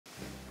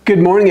Good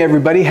morning,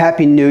 everybody.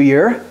 Happy New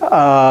Year.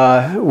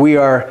 We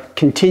are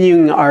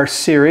continuing our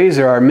series,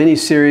 or our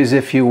mini-series,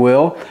 if you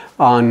will,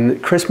 on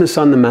Christmas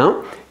on the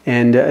Mount.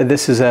 And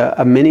this is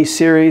a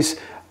mini-series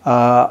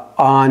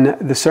on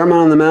the Sermon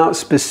on the Mount,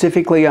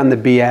 specifically on the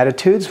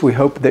Beatitudes. We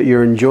hope that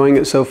you're enjoying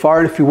it so far.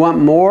 And if you want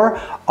more,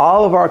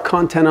 all of our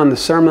content on the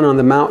Sermon on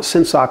the Mount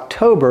since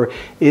October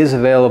is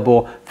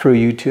available through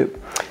YouTube.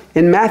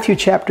 In Matthew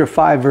chapter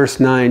 5, verse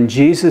 9,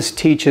 Jesus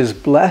teaches,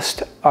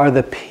 "Blessed are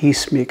the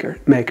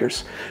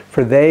peacemakers,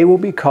 for they will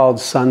be called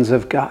sons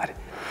of God."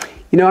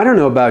 You know, I don't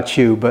know about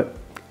you, but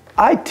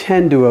I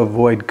tend to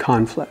avoid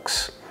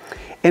conflicts.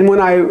 And when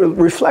I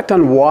reflect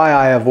on why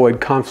I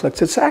avoid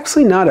conflicts, it's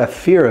actually not a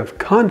fear of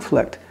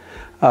conflict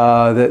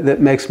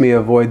that makes me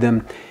avoid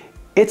them.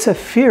 It's a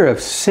fear of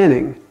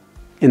sinning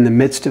in the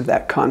midst of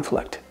that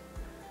conflict.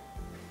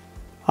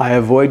 I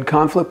avoid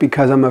conflict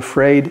because I'm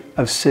afraid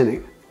of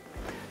sinning.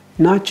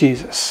 Not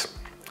Jesus.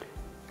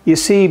 You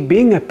see,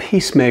 being a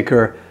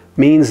peacemaker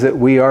means that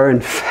we are,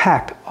 in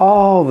fact,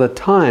 all the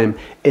time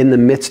in the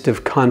midst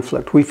of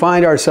conflict. We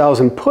find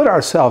ourselves and put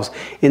ourselves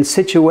in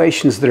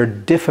situations that are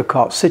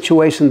difficult,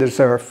 situations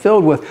that are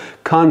filled with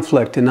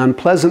conflict and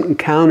unpleasant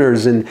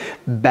encounters and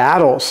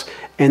battles.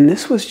 And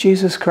this was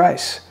Jesus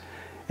Christ.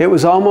 It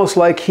was almost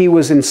like he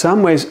was in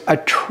some ways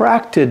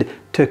attracted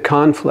to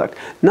conflict.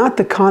 Not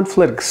the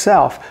conflict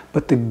itself,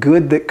 but the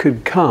good that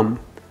could come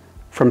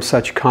from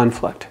such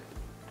conflict.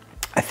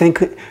 I think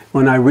that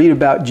when I read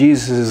about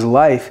Jesus'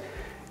 life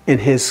and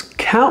his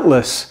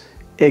countless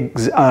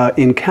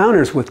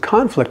encounters with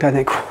conflict, I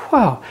think,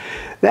 wow,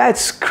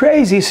 that's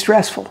crazy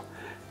stressful.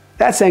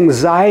 That's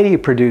anxiety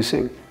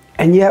producing.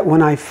 And yet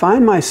when I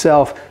find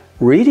myself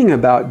reading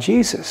about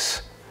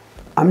Jesus,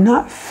 I'm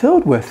not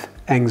filled with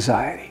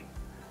anxiety.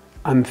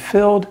 I'm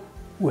filled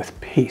with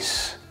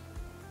peace.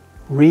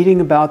 Reading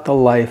about the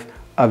life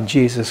of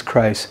Jesus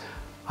Christ,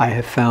 I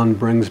have found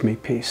brings me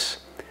peace.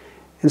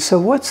 And so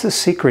what's the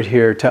secret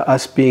here to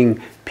us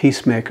being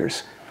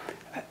peacemakers?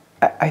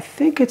 I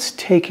think it's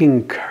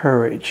taking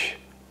courage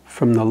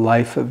from the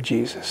life of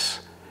Jesus.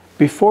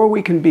 Before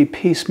we can be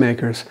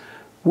peacemakers,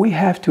 we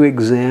have to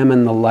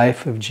examine the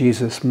life of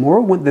Jesus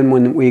more than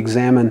when we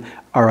examine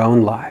our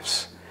own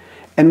lives.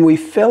 And we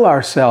fill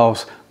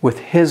ourselves with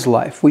his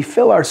life. We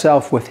fill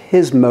ourselves with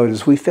his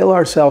motives. We fill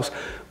ourselves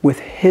with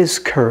his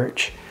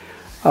courage.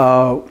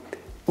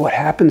 What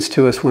happens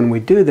to us when we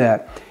do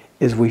that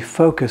is we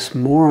focus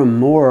more and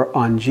more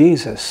on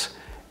Jesus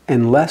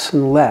and less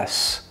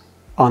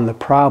on the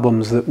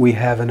problems that we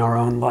have in our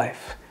own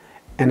life.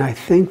 And I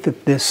think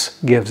that this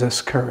gives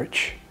us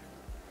courage.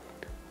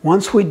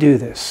 Once we do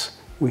this,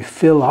 we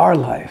fill our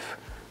life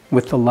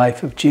with the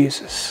life of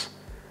Jesus.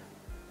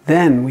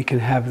 Then we can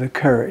have the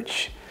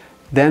courage.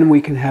 Then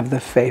we can have the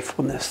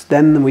faithfulness.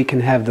 Then we can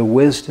have the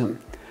wisdom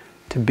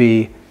to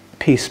be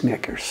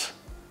peacemakers.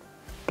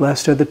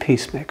 Blessed are the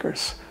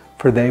peacemakers,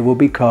 for they will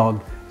be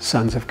called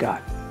sons of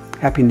God.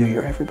 Happy New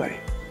Year, everybody.